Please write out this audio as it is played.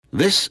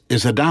This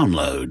is a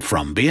download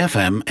from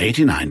BFM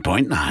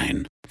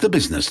 89.9, the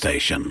business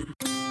station.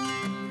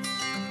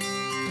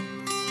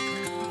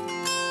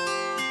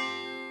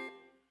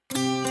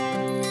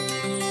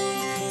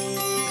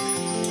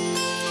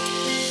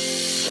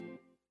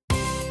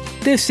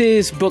 This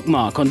is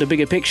Bookmark on The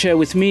Bigger Picture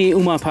with me,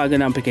 Umar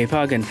Pagan Ampike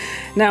Pagan.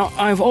 Now,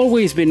 I've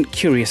always been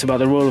curious about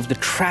the role of the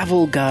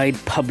travel guide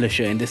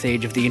publisher in this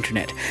age of the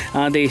internet.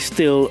 Are they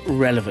still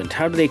relevant?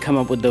 How do they come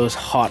up with those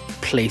hot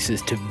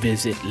places to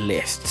visit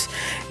lists?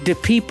 Do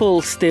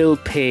people still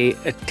pay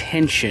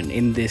attention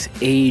in this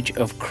age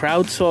of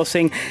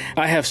crowdsourcing?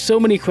 I have so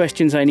many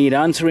questions I need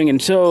answering,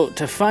 and so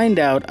to find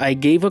out, I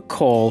gave a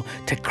call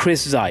to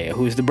Chris Zeiher,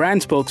 who is the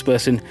brand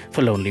spokesperson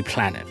for Lonely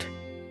Planet.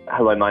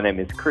 Hello, my name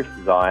is Chris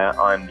Zeiher.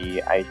 I'm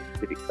the Asia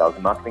Pacific Sales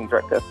and Marketing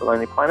Director for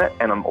Lonely Planet,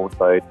 and I'm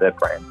also the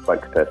brand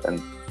spokesperson.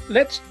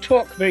 Let's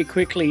talk very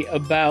quickly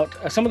about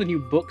some of the new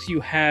books you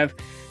have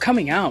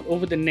coming out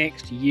over the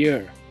next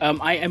year.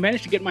 I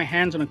managed to get my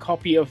hands on a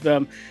copy of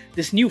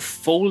this new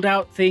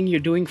fold-out thing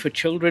you're doing for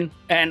children,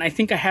 and I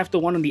think I have the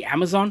one on the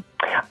Amazon.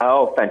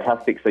 Oh,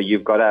 fantastic. So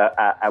you've got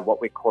a what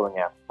we're calling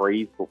our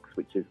freeze books,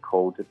 which is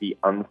called The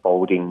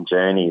Unfolding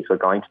Journeys. We're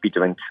going to be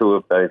doing 2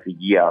 of those a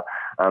year,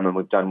 and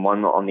we've done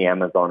one on the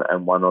Amazon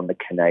and one on the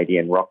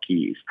Canadian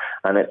Rockies.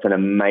 And it's an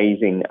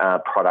amazing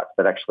product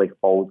that actually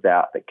folds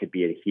out, that could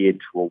be adhered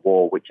to a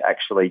wall, which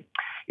actually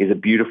is a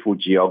beautiful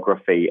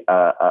geography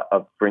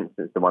of, for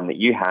instance, the one that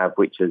you have,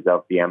 which is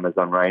of the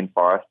Amazon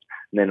rainforest.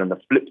 And then on the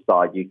flip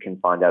side, you can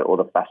find out all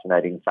the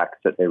fascinating facts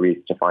that there is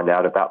to find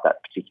out about that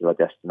particular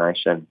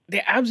destination.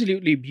 They're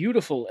absolutely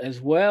beautiful as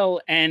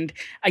well. And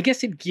I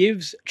guess it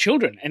gives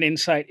children an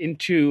insight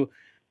into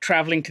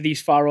traveling to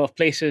these far-off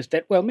places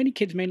that, well, many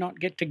kids may not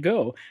get to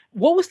go.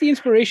 What was the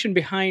inspiration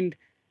behind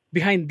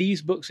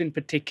these books in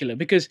particular?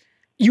 Because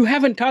you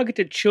haven't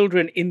targeted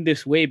children in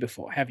this way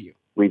before, have you?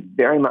 We've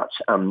very much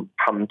come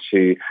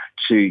to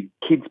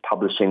kids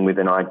publishing with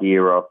an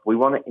idea of we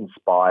want to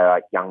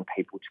inspire young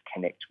people to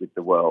connect with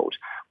the world.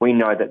 We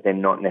know that they're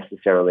not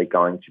necessarily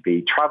going to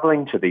be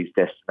travelling to these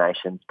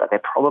destinations, but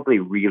they're probably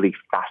really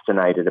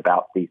fascinated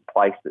about these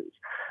places.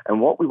 And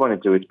what we want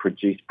to do is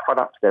produce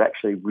products that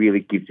actually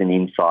really gives an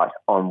insight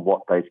on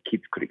what those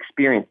kids could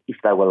experience if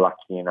they were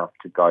lucky enough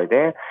to go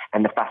there,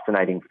 and the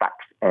fascinating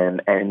facts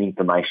and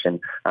information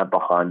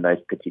behind those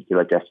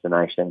particular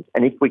destinations.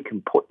 And if we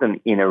can put them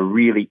in a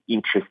really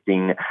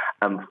interesting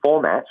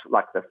format,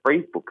 like the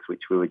freeze books,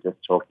 which we were just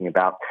talking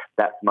about,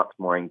 that's much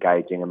more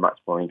engaging and much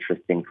more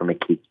interesting from a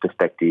kid's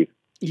perspective.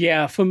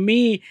 Yeah, for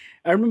me,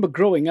 I remember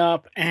growing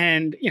up,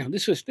 and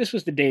this was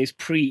the days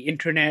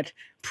pre-internet,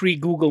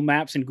 pre-Google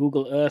Maps and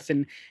Google Earth,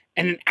 and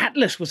an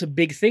atlas was a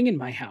big thing in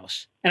my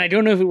house. And I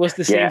don't know if it was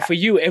the same for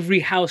you. Every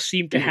house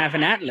seemed to have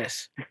an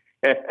atlas.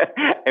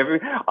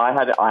 I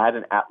had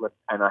an atlas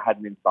and I had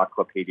an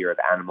encyclopedia of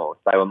animals.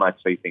 They were my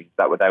 2 things.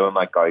 They were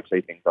my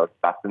go-to things. I was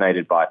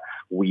fascinated by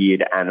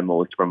weird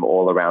animals from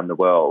all around the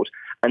world.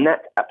 And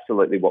that's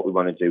absolutely what we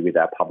want to do with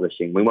our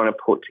publishing. We want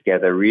to put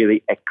together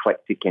really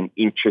eclectic and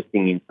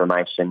interesting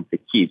information for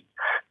kids.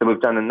 So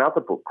we've done another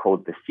book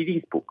called The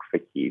Cities Book for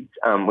Kids,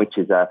 which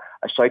is a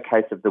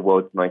showcase of the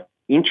world's most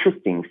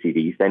interesting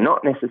cities. They're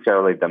not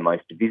necessarily the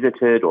most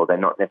visited, or they're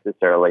not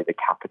necessarily the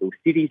capital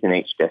cities in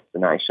each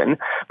destination,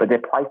 but they're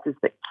places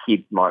that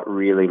kids might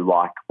really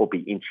like or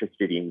be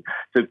interested in.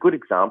 So a good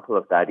example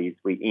of that is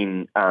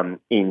in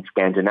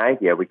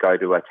Scandinavia, we go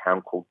to a town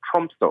called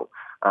Tromsø.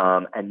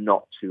 And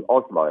not to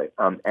Oslo.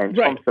 And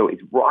Tromsø is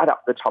right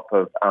up the top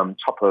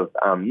of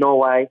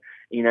Norway.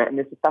 And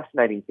there's some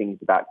fascinating things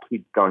about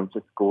kids going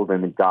to school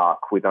in the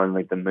dark with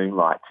only the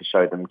moonlight to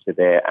show them to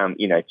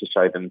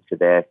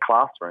their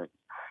classrooms.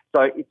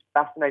 So it's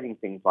fascinating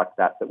things like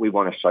that we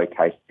want to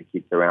showcase to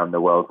kids around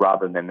the world,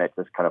 rather than that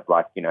just kind of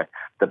like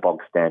the bog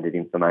standard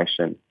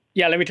information.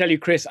 Yeah, let me tell you,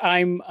 Chris,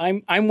 I'm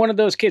one of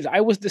those kids.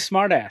 I was the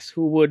smartass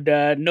who would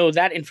know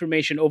that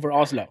information over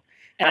Oslo.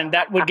 And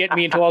that would get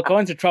me into all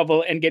kinds of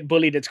trouble and get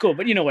bullied at school.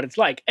 But you know what it's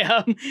like.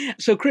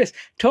 So, Chris,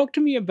 talk to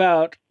me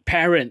about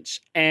parents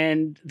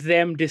and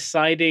them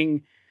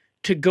deciding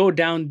to go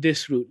down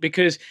this route.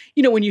 Because,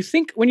 when you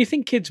think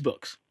kids'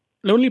 books,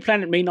 Lonely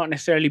Planet may not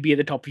necessarily be at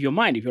the top of your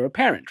mind if you're a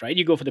parent, right?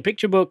 You go for the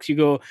picture books, you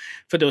go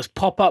for those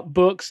pop-up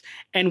books.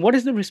 And what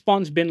has the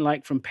response been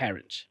like from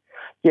parents?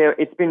 Yeah,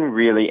 it's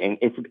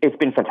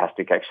been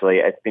fantastic, actually.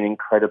 It's been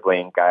incredibly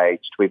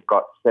engaged. We've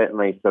got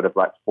certainly sort of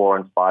like 4-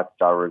 and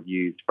 5-star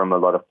reviews from a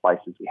lot of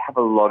places. We have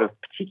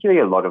particularly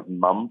a lot of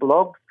mum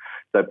blogs,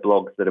 so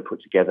blogs that are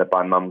put together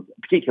by mums,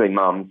 particularly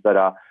mums that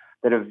are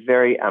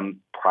very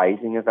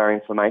praising of our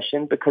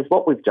information, because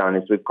what we've done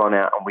is we've gone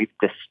out and we've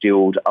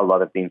distilled a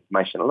lot of the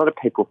information. A lot of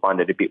people find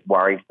it a bit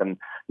worrisome,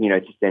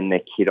 to send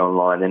their kid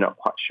online. They're not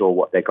quite sure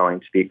what they're going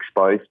to be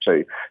exposed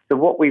to. So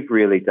what we've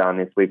really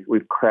done is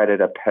we've created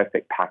a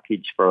perfect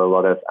package for a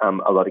lot of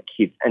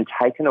kids, and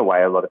taken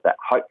away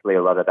hopefully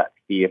a lot of that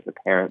fear for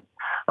parents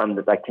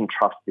that they can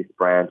trust this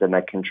brand and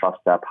they can trust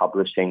our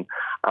publishing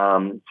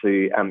to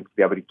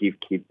be able to give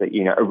kids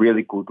a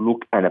really good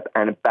look and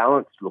a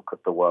balanced look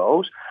at the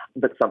world,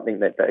 but something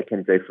that they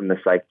can do from the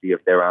safety of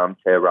their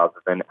armchair rather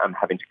than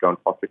having to go and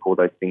fossick all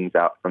those things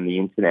out from the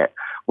internet.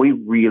 We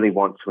really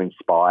want to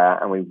inspire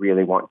and we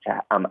really want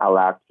to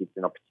allow kids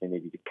an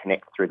opportunity to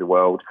connect through the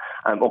world,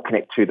 or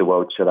connect to the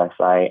world, should I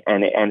say,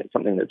 and it's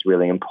something that's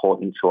really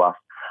important to us.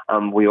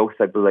 We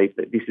also believe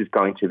that this is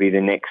going to be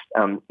the next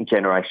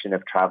generation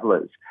of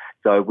travellers.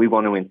 So we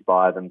want to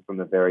inspire them from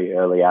a very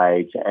early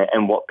age,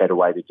 and what better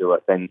way to do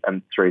it than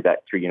through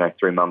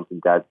mums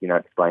and dads,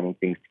 explaining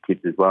things to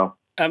kids as well.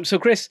 So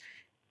Chris,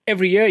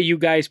 every year you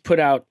guys put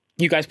out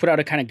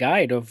a kind of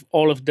guide of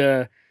all of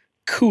the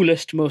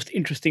coolest, most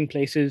interesting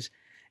places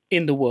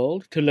in the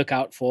world to look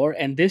out for,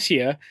 and this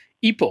year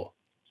Ipoh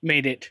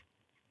made it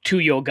to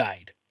your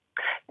guide.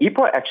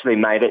 Ipoh actually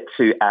made it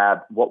to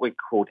what we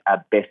called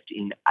our Best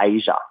in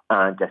Asia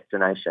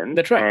destination.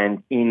 That's right.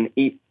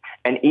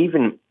 And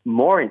even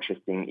more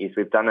interesting is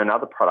we've done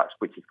another product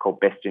which is called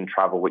Best in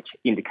Travel, which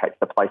indicates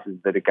the places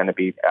that are going to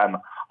be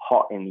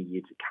hot in the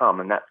year to come.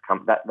 And that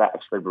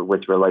actually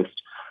was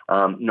released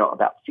not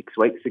about 6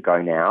 weeks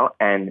ago now.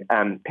 And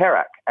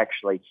Perak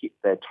actually hit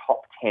the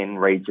top 10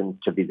 regions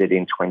to visit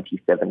in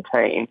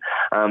 2017.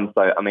 So,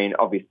 I mean,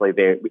 obviously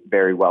they're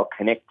very well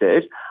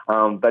connected,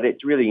 but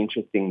it's really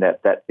interesting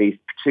that these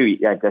two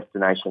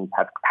destinations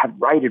have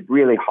rated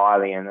really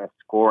highly and are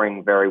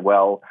scoring very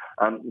well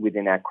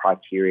within our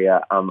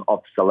criteria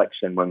of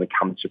selection when we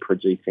come to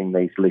producing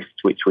these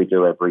lists, which we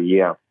do every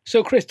year.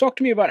 So, Chris, talk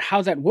to me about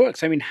how that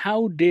works. I mean,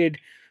 how did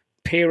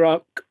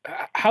Perak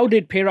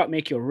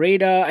make your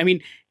radar? I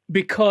mean,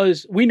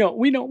 because we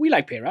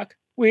like Perak.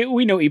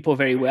 We know Ipoh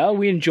very well.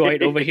 We enjoy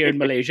it over here in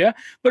Malaysia.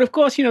 But of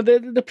course,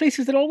 the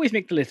places that always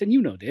make the list, and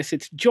you know this,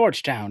 it's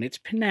Georgetown, it's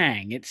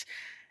Penang, it's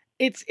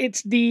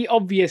the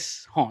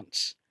obvious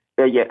haunts.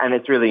 Yeah, and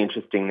it's really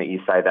interesting that you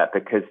say that,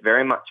 because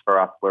very much for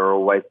us, we're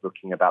always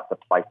looking about the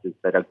places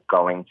that are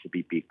going to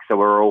be big. So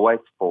we're always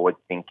forward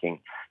thinking,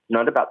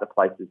 not about the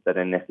places that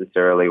are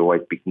necessarily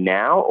always big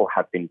now or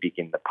have been big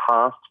in the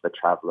past for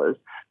travellers,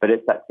 but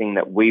it's that thing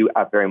that we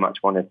are very much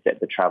want to set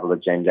the travel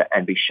agenda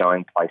and be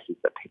showing places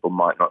that people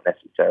might not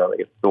necessarily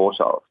have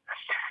thought of.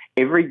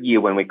 Every year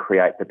when we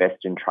create the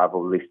Best in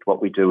Travel list, what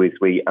we do is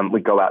we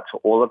go out to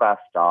all of our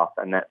staff,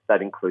 and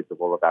that includes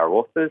all of our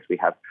authors. We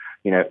have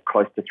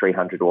close to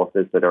 300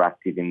 authors that are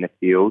active in the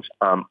field,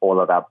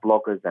 all of our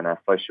bloggers and our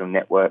social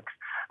networks,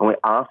 and we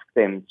ask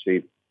them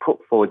to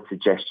put forward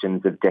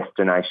suggestions of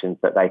destinations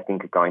that they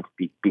think are going to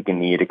be big in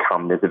the year to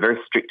come. There's a very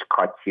strict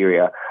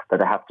criteria that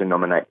they have to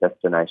nominate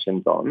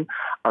destinations on.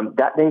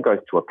 That then goes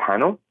to a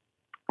panel.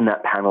 And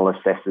that panel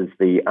assesses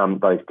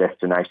those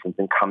destinations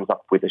and comes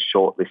up with a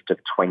short list of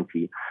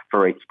 20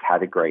 for each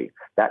category.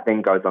 That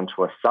then goes on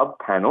to a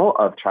sub-panel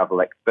of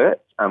travel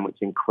experts, which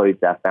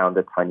includes our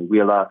founder, Tony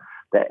Wheeler,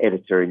 the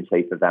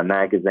editor-in-chief of our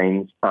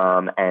magazines,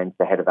 and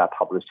the head of our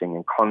publishing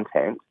and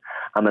content.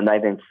 And they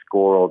then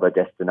score all the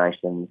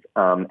destinations,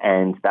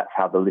 and that's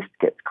how the list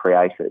gets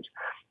created.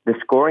 The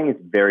scoring is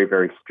very,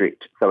 very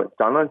strict. So it's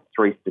done on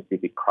 3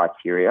 specific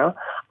criteria.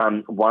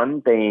 One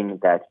being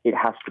that it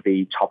has to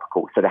be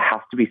topical. So there has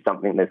to be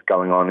something that's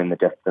going on in the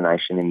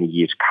destination in the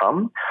year to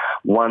come.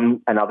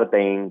 Another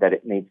being that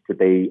it needs to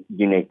be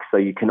unique. So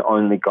you can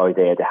only go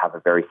there to have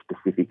a very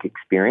specific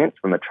experience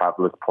from a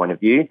traveller's point of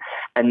view.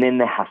 And then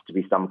there has to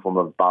be some form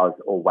of buzz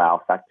or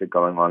wow factor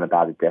going on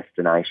about a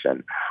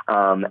destination.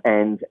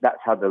 And that's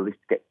how the list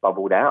gets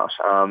bubbled out.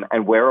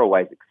 And we're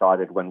always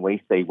excited when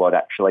we see what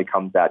actually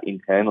comes out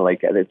internally.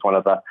 It's one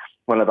of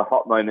the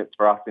hot moments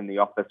for us in the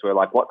office. We're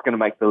like, what's going to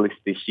make the list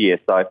this year?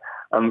 So,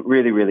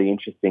 really, really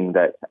interesting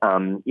that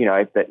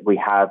that we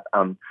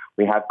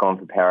have gone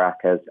for Perak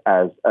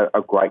as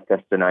a great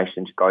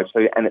destination to go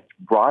to, and it's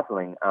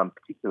rivaling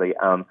particularly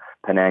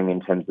Penang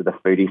in terms of the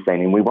foodie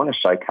scene, and we want to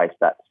showcase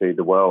that to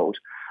the world.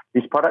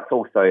 This product's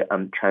also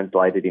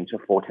translated into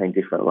 14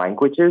 different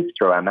languages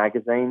through our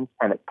magazines,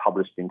 and it's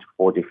published into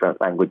 4 different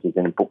languages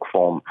in book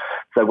form.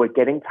 So we're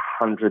getting to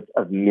hundreds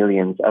of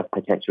millions of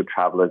potential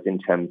travellers in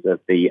terms of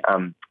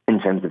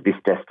this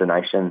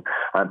destination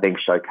being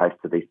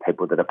showcased to these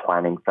people that are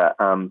planning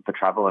for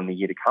travel in the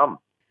year to come.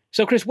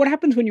 So, Chris, what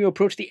happens when you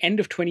approach the end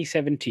of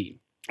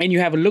 2017 and you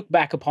have a look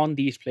back upon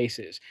these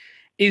places?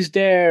 Is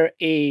there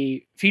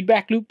a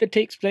feedback loop that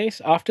takes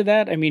place after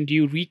that? I mean, do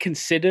you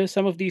reconsider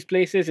some of these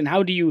places, and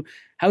how do you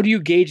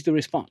gauge the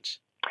response?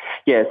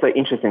 Yeah, so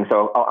interesting.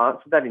 So I'll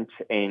answer that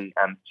in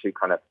 2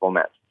 kind of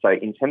formats. So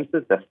in terms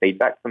of the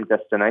feedback from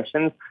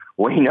destinations,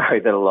 we know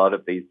that a lot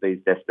of these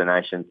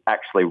destinations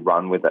actually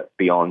run with it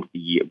beyond the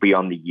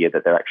year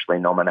that they're actually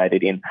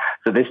nominated in.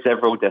 So there's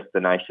several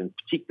destinations,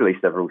 particularly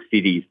several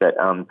cities that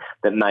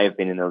may have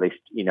been in the list,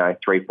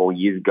 3-4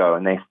 years ago,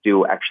 and they're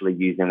still actually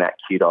using that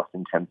kudos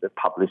in terms of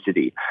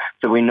publicity.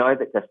 So we know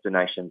that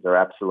destinations are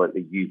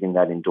absolutely using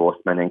that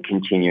endorsement and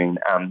continuing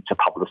to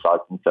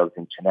publicise themselves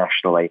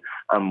internationally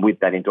with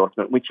that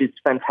endorsement, which is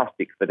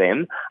fantastic for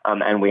them,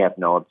 and we have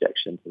no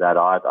objection to that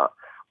either.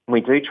 We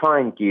do try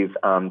and give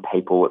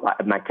people,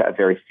 make it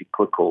very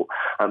cyclical.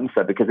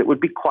 So because it would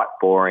be quite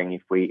boring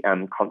if we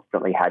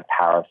constantly had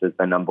Paris as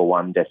the number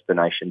one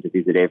destination to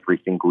visit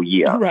every single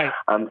year. Right.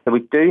 So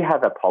we do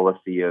have a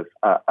policy of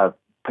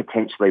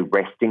potentially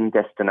resting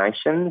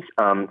destinations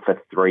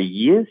for 3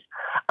 years,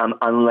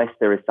 unless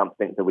there is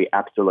something that we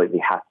absolutely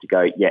have to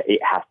go, it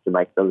has to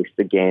make the list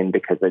again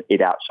because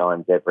it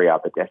outshines every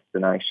other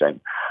destination.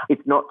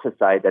 It's not to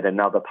say that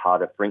another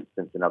part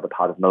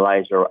of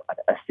Malaysia,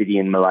 a city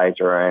in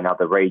Malaysia or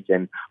another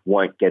region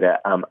won't get a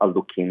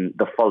look in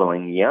the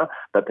following year,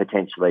 but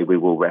potentially we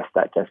will rest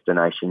that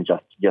destination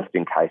just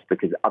in case,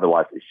 because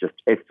otherwise it's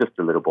just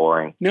a little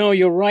boring. No,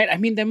 you're right. I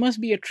mean, there must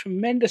be a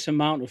tremendous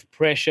amount of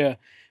pressure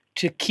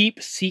to keep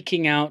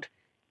seeking out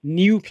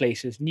new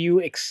places, new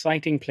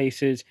exciting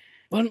places.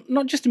 Well,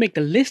 not just to make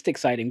the list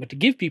exciting, but to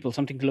give people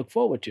something to look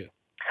forward to.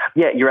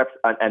 Yeah, you're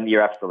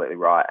absolutely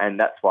right, and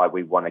that's why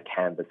we want to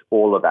canvass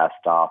all of our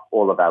staff,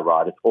 all of our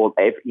riders.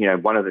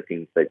 One of the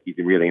things that is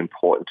really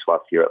important to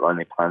us here at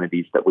Lonely Planet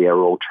is that we are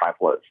all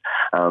travellers.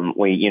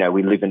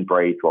 We live and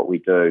breathe what we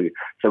do,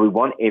 so we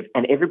want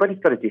and everybody's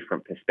got a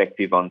different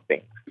perspective on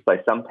things. So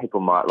some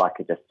people might like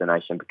a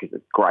destination because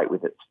it's great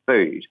with its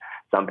food.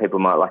 Some people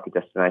might like a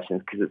destination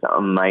because it's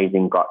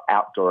amazing, got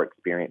outdoor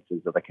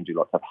experiences, or they can do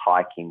lots of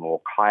hiking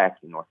or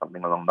kayaking or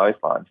something along those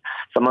lines.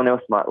 Someone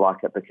else might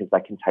like it because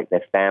they can take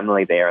their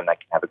family there and they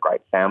can have a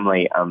great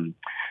family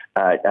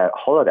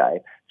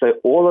holiday. So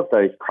all of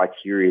those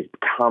criteria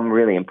become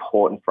really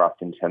important for us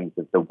in terms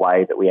of the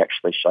way that we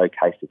actually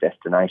showcase a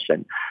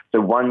destination.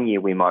 So one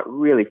year we might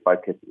really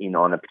focus in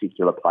on a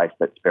particular place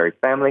that's very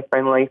family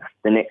friendly.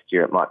 The next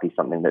year it might be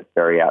something that's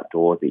very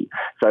outdoorsy.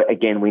 So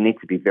again, we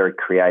need to be very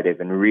creative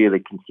and really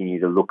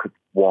continue to look at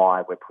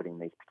why we're putting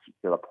these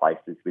particular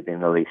places within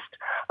the list,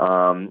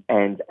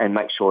 and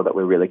make sure that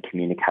we're really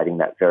communicating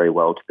that very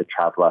well to the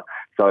traveller.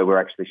 So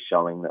we're actually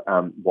showing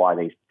why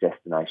these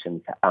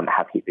destinations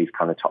have hit these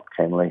kind of top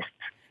 10 lists.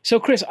 So,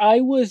 Chris,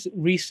 I was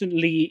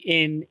recently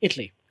in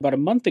Italy about a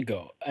month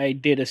ago. I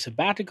did a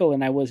sabbatical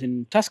and I was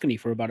in Tuscany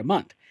for about a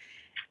month.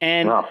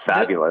 And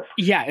fabulous.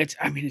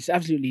 It's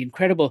absolutely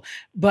incredible.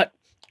 But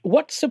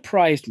what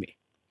surprised me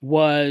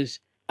was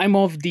I'm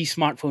of the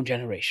smartphone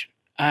generation.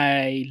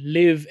 I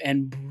live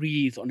and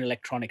breathe on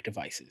electronic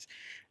devices.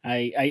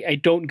 I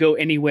don't go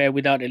anywhere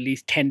without at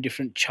least 10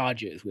 different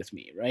chargers with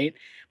me, right?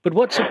 But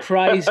what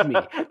surprised me...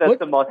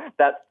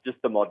 That's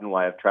just the modern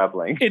way of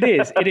traveling. It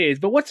is.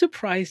 But what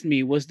surprised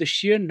me was the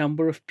sheer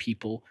number of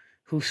people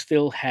who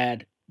still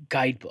had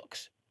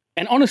guidebooks.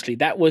 And honestly,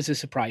 that was a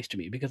surprise to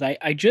me because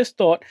I just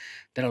thought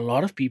that a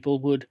lot of people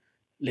would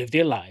live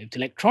their lives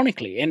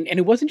electronically. And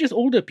it wasn't just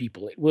older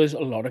people. It was a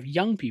lot of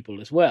young people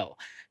as well.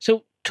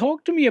 So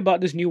talk to me about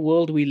this new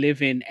world we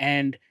live in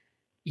and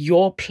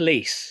your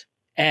place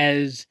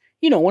as,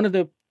 one of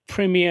the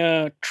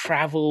premier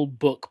travel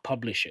book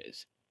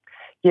publishers.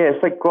 Yeah,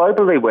 so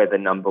globally we're the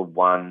number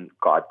one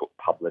guidebook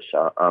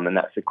publisher, and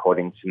that's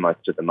according to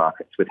most of the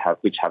markets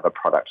which have a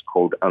product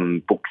called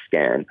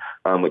BookScan,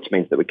 which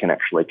means that we can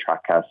actually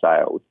track our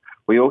sales.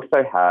 We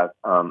also have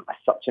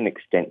such an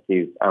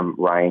extensive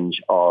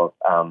range of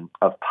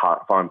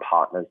foreign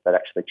partners that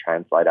actually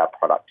translate our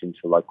product into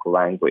local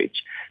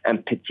language.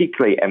 And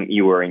particularly,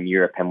 you were in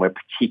Europe, and we're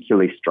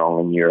particularly strong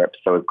in Europe.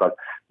 So we've got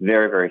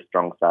very, very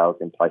strong sales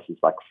in places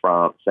like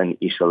France and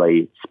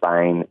Italy,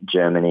 Spain,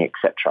 Germany,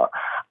 etc.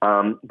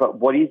 But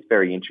what is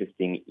very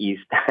interesting is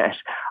that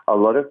a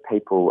lot of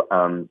people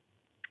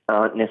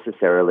aren't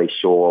necessarily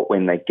sure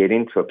when they get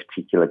into a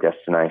particular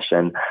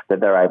destination that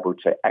they're able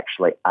to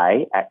actually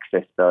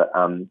access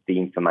the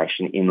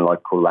information in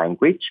local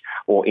language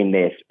or in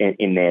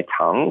their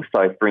tongue.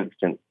 So, for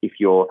instance, if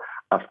you're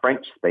a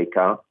French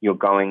speaker, you're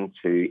going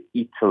to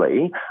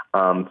Italy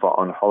on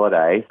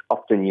holidays.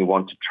 Often you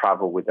want to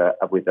travel with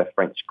a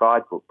French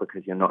guidebook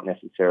because you won't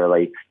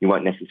necessarily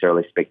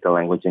speak the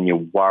language, and you're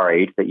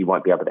worried that you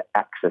won't be able to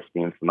access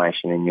the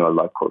information in your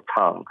local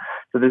tongue.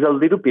 So there's a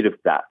little bit of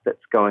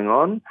that's going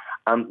on.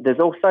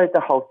 There's also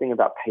the whole thing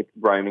about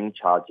roaming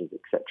charges,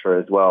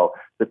 etc. as well.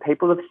 The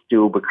people have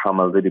still become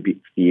a little bit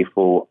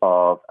fearful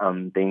of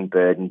being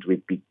burdened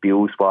with big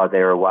bills while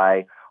they're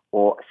away,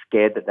 or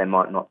scared that they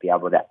might not be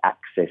able to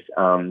access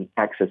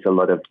a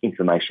lot of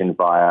information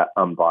via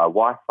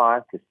Wi-Fi,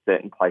 because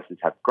certain places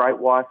have great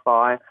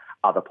Wi-Fi,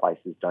 other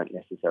places don't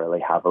necessarily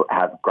have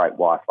great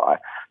Wi-Fi.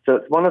 So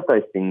it's one of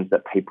those things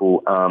that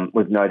people,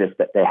 we've noticed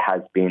that there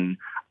has been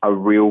a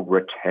real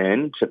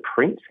return to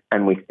print,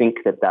 and we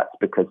think that that's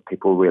because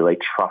people really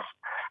trust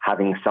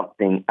having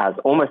something as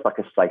almost like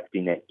a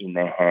safety net in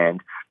their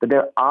hand. But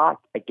there are,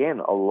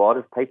 again, a lot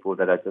of people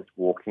that are just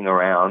walking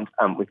around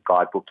with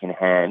guidebook in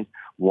hand,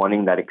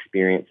 wanting that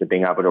experience of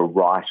being able to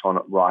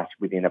write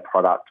within a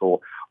product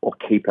or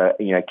keep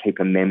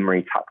a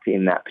memory tucked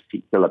in that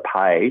particular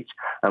page.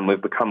 And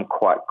we've become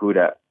quite good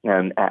at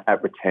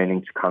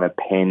returning to kind of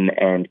pen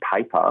and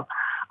paper.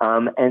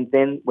 And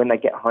then when they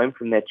get home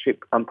from their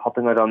trip,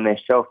 popping it on their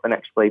shelf and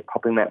actually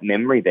popping that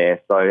memory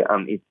there so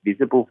it's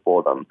visible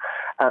for them.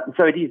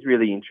 So it is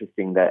really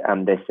interesting that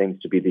there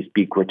seems to be this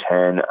big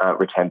return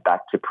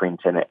back to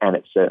print, and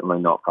it's certainly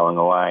not going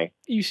away.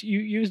 You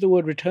used the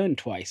word return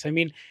twice. I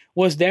mean,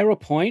 was there a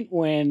point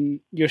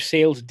when your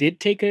sales did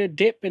take a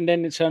dip and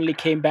then it suddenly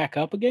came back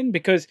up again?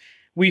 Because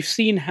we've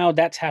seen how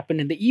that's happened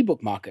in the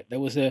ebook market.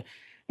 Certainly.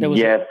 There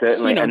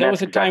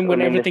was a time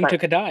when everything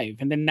took a dive,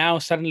 and then now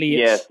suddenly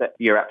it's... Yes,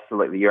 you're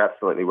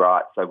absolutely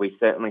right. So we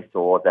certainly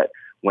saw that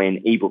when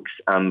ebooks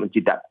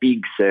did that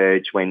big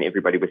surge, when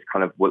everybody was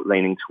kind of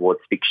leaning towards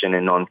fiction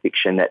and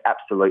non-fiction, that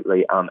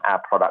absolutely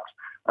our product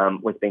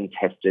was being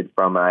tested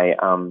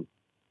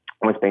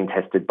was being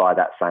tested by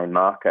that same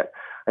market.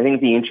 I think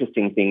the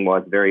interesting thing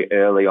was very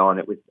early on,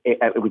 it was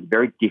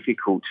very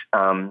difficult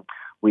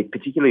with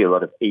particularly a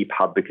lot of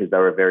EPUB because they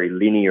were a very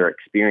linear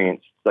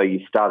experience. So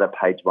you start at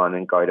page 1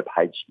 and go to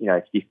page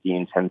 50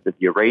 in terms of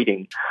your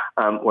reading.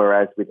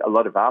 Whereas with a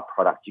lot of our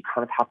products, you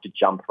kind of have to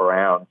jump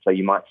around. So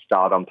you might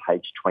start on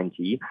page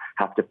 20,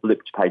 have to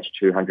flip to page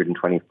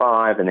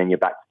 225, and then you're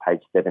back to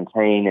page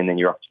 17, and then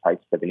you're up to page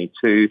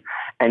 72.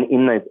 And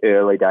in those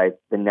early days,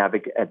 the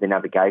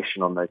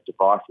navigation on those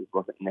devices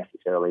wasn't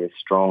necessarily as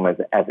strong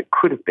as it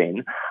could have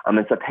been.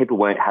 And so people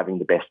weren't having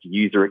the best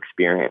user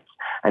experience.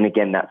 And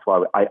again, that's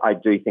why I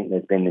do think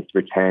there's been this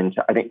return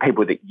to, I think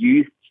people that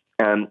use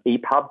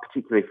EPUB,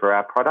 particularly for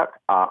our product,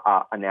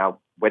 are now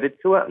wedded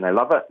to it and they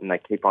love it and they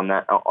keep on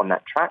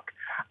that track.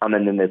 And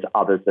then there's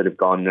others that have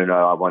gone, no,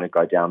 I want to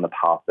go down the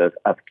path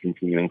of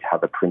continuing to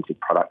have a printed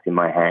product in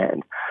my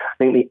hand. I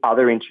think the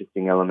other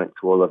interesting element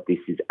to all of this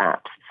is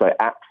apps. So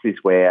apps is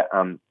where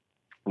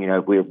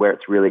where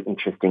it's really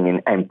interesting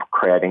in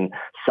creating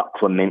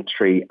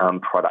supplementary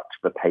products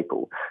for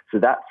people. So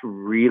that's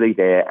really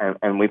there.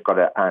 And we've got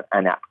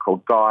an app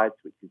called Guides,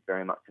 which is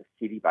very much a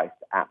city-based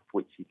app,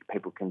 which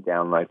people can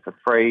download for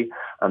free.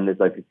 There's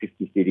over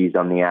 50 cities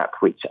on the app,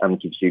 which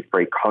gives you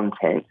free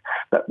content.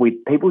 But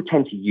people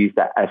tend to use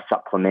that as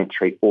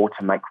supplementary or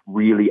to make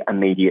really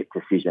immediate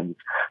decisions.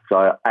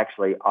 So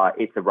actually,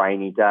 it's a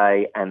rainy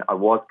day and I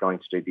was going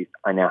to do this.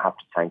 I now have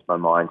to change my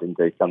mind and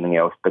do something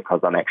else because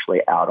I'm actually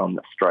out on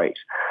the street.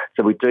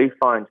 So we do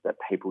find that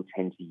people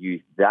tend to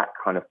use that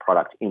kind of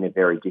product in a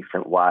very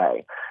different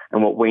way.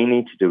 And what we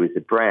need to do as a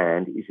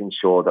brand is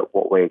ensure that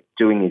what we're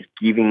doing is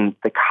giving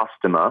the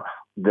customer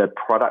the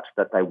product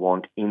that they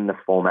want in the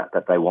format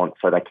that they want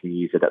so they can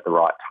use it at the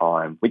right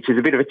time, which is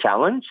a bit of a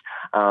challenge,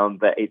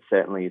 but it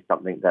certainly is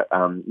something that,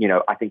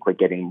 I think we're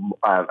getting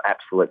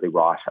absolutely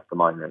right at the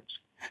moment.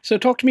 So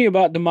talk to me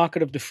about the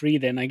market of the free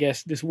then. I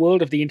guess this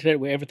world of the internet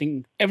where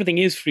everything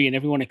is free and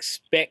everyone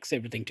expects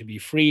everything to be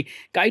free.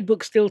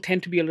 Guidebooks still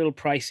tend to be a little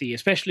pricey,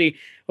 especially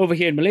over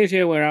here in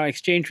Malaysia where our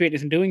exchange rate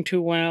isn't doing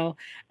too well.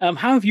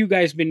 How have you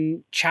guys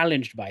been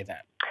challenged by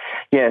that?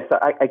 Yeah, so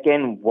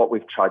again, what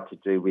we've tried to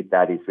do with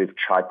that is we've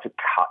tried to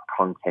cut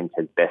content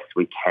as best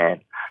we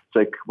can.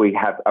 So we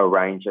have a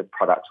range of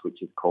products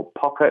which is called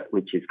Pocket,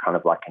 which is kind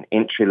of like an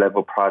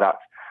entry-level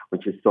product,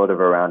 which is sort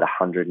of around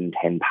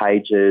 110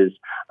 pages,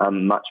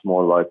 much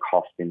more low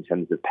cost in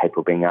terms of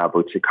people being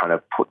able to kind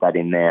of put that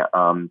in their,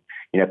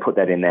 put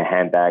that in their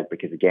handbag.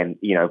 Because again,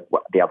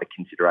 the other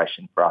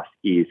consideration for us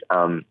is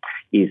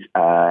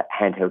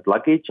handheld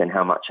luggage and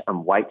how much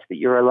weight that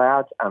you're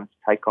allowed to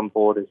take on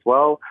board as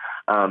well.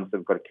 So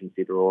we've got to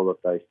consider all of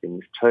those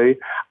things too.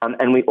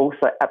 And we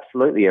also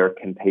absolutely are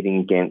competing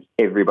against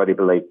everybody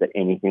believes that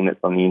anything that's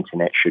on the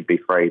internet should be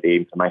free. The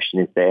information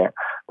is there.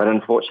 But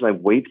unfortunately,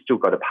 we've still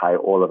got to pay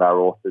all of our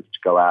authors to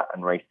go out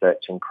and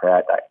research and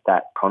create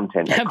that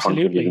content. That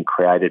Absolutely. Content isn't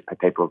created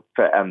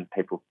for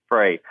people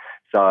free.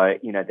 So,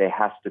 there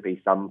has to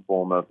be some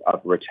form of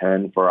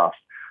return for us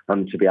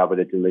to be able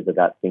to deliver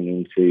that thing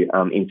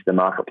into the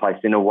marketplace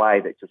in a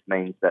way that just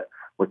means that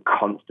we're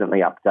constantly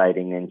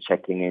updating and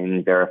checking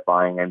and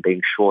verifying and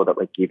being sure that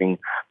we're giving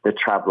the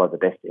traveller the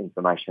best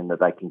information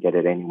that they can get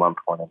at any one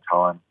point in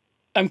time.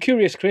 I'm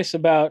curious, Chris,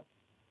 about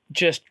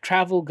just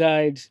travel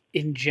guides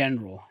in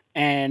general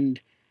and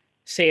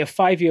say a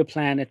 5-year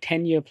plan, a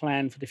 10-year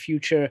plan for the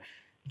future.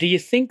 Do you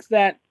think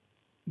that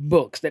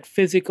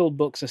physical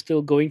books are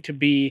still going to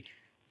be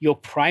your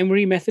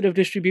primary method of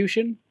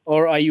distribution,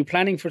 or are you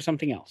planning for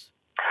something else?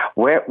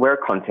 We're a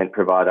content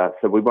provider,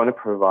 so we want to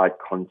provide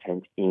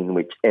content in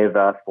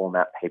whichever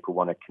format people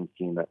want to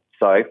consume it.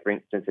 So, for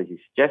instance, as you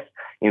suggest,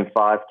 in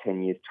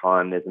 5-10 years'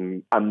 time, there's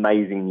an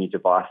amazing new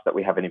device that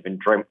we haven't even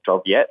dreamt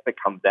of yet that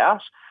comes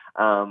out,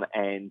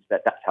 and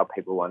that's how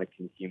people want to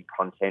consume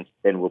content.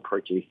 Then we'll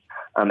produce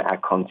our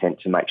content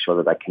to make sure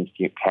that they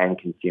can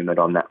consume it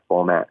on that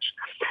format.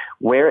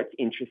 Where it's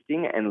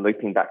interesting, and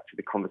looping back to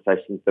the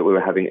conversations that we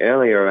were having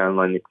earlier around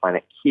Lonely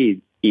Planet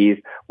Kids, is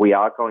we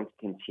are going to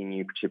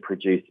continue to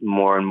produce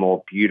more and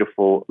more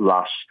beautiful,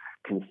 lush,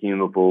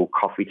 consumable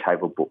coffee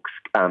table books,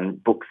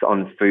 books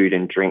on food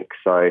and drink.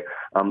 So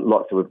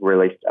we've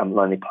released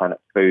Lonely Planet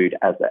Food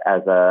as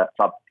a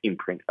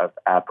sub-imprint of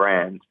our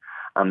brand.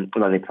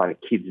 Lonely Planet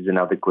Kids is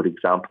another good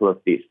example of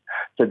this.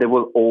 So there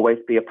will always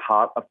be a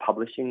part of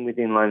publishing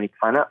within Lonely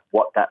Planet.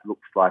 What that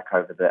looks like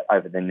over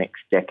the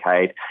next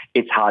decade,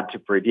 it's hard to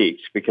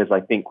predict, because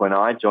I think when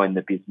I joined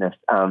the business,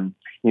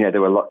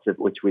 there were lots of,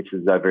 which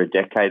was over a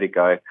decade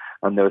ago,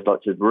 there was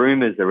lots of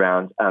rumours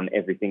around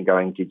everything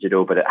going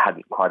digital, but it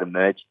hadn't quite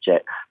emerged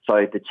yet.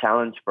 So the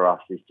challenge for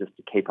us is just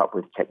to keep up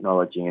with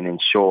technology and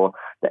ensure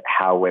that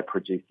how we're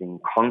producing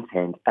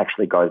content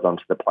actually goes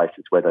onto the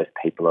places where those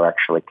people are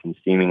actually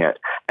consuming it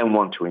and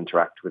want to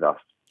interact with us.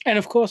 And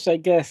of course, I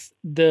guess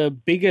the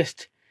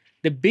biggest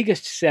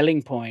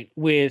selling point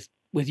with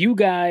you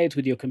guys,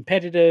 with your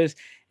competitors,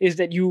 is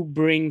that you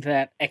bring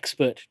that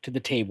expert to the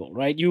table,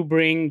 right? You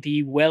bring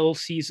the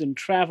well-seasoned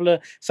traveler,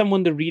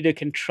 someone the reader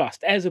can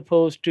trust, as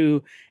opposed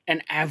to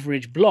an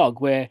average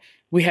blog where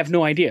we have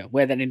no idea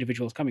where that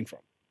individual is coming from.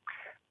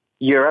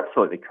 You're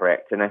absolutely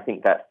correct. And I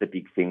think that's the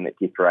big thing that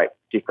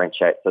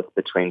differentiates us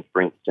between,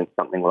 for instance,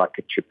 something like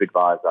a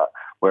TripAdvisor,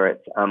 where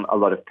it's a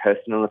lot of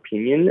personal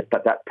opinion,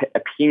 but that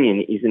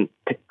opinion isn't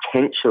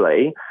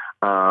potentially,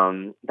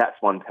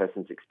 that's one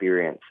person's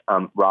experience,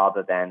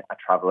 rather than a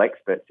travel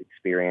expert's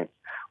experience,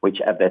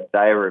 which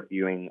they're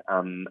reviewing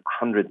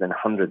hundreds and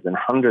hundreds and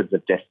hundreds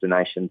of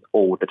destinations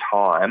all the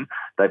time.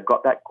 They've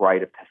got that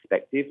greater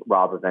perspective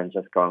rather than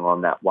just going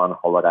on that one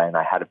holiday and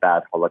I had a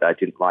bad holiday. I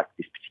didn't like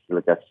this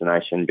particular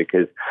destination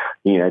because,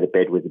 the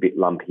bed was a bit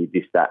lumpy,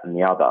 this, that and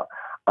the other.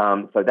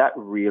 So that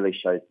really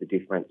shows the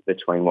difference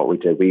between what we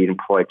do. We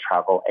employ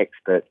travel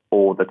experts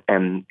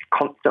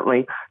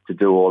constantly to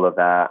do all of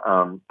our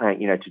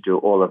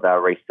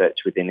research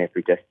within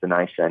every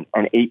destination.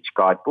 And each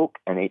guidebook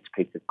and each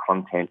piece of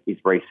content is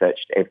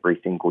researched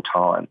every single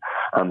time.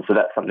 So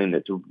that's something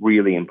that's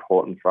really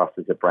important for us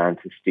as a brand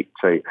to stick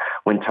to.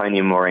 When Tony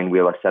and Maureen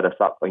Wheeler set us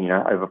up,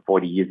 over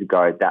 40 years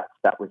ago,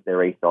 that was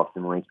their ethos,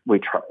 and we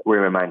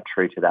remain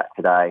true to that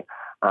today.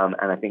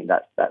 And I think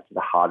that's the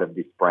heart of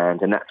this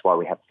brand, and that's why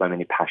we have so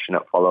many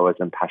passionate followers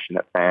and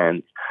passionate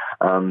fans,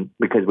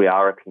 because we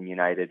are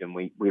opinionated and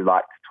we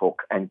like to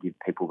talk and give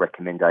people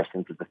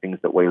recommendations of the things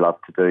that we love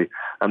to do,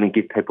 and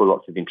give people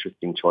lots of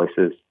interesting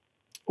choices.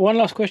 One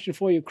last question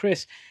for you,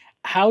 Chris.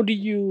 How do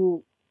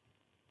you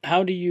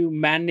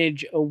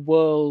manage a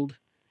world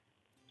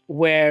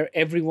where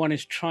everyone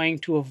is trying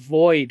to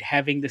avoid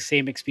having the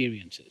same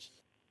experiences?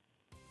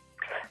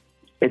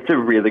 It's a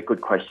really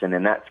good question,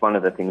 and that's one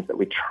of the things that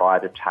we try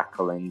to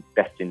tackle in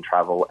Best in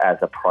Travel as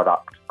a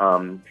product.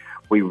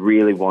 We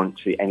really want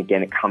to, and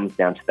again, it comes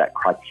down to that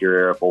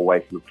criteria of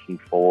always looking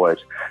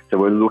forward. So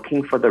we're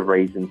looking for the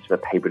reasons for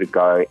people to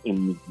go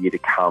in the year to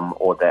come,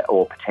 or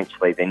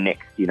potentially the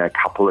next,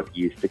 couple of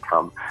years to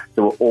come.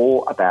 So we're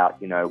all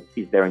about,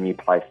 is there a new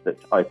place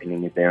that's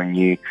opening? Is there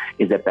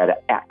better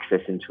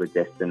access into a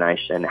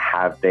destination?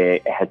 Has there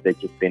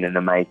just been an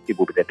amazing?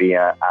 Will there be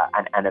an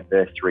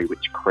anniversary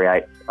which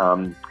creates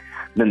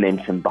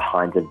momentum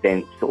behind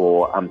events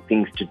or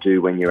things to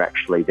do when you're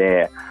actually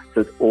there? So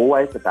it's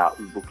always about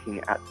looking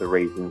at the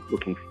reasons,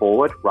 looking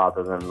forward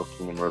rather than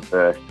looking in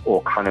reverse,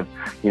 or kind of,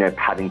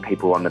 patting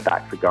people on the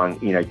back for going,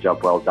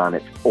 job well done.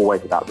 It's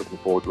always about looking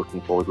forward, looking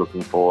forward,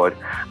 looking forward.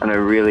 And I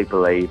really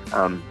believe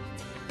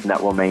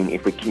that will mean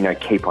if we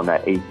keep on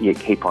that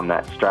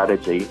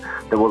strategy,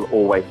 that we'll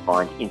always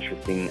find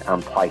interesting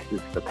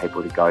places for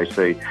people to go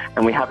to.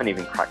 And we haven't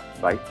even cracked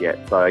the space yet,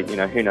 so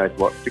who knows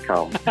what's to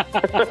come.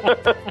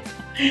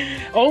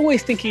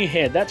 Always thinking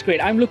ahead. That's great.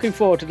 I'm looking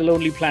forward to the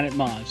Lonely Planet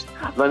Mars.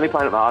 Lonely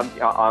Planet Mars.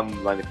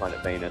 I'm Lonely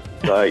Planet Venus.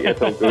 So yeah,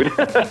 it's all good.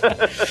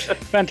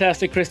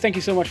 Fantastic, Chris. Thank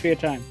you so much for your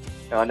time.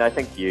 Oh no,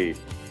 thank you.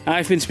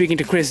 I've been speaking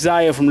to Chris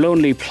Zeiher from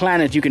Lonely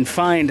Planet. You can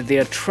find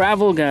their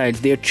travel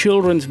guides, their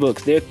children's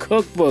books, their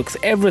cookbooks,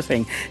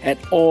 everything at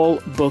all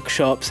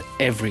bookshops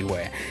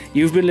everywhere.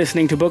 You've been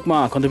listening to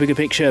Bookmark on The Bigger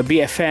Picture,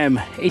 BFM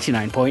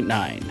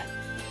 89.9.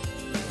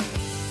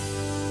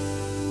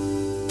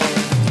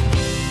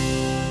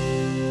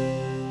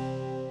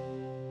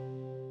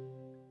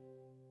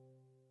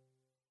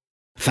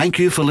 Thank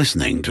you for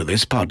listening to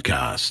this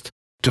podcast.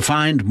 To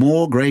find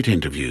more great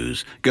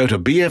interviews, go to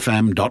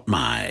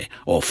bfm.my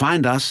or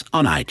find us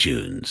on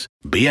iTunes.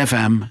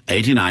 BFM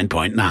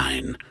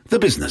 89.9, the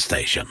business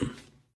station.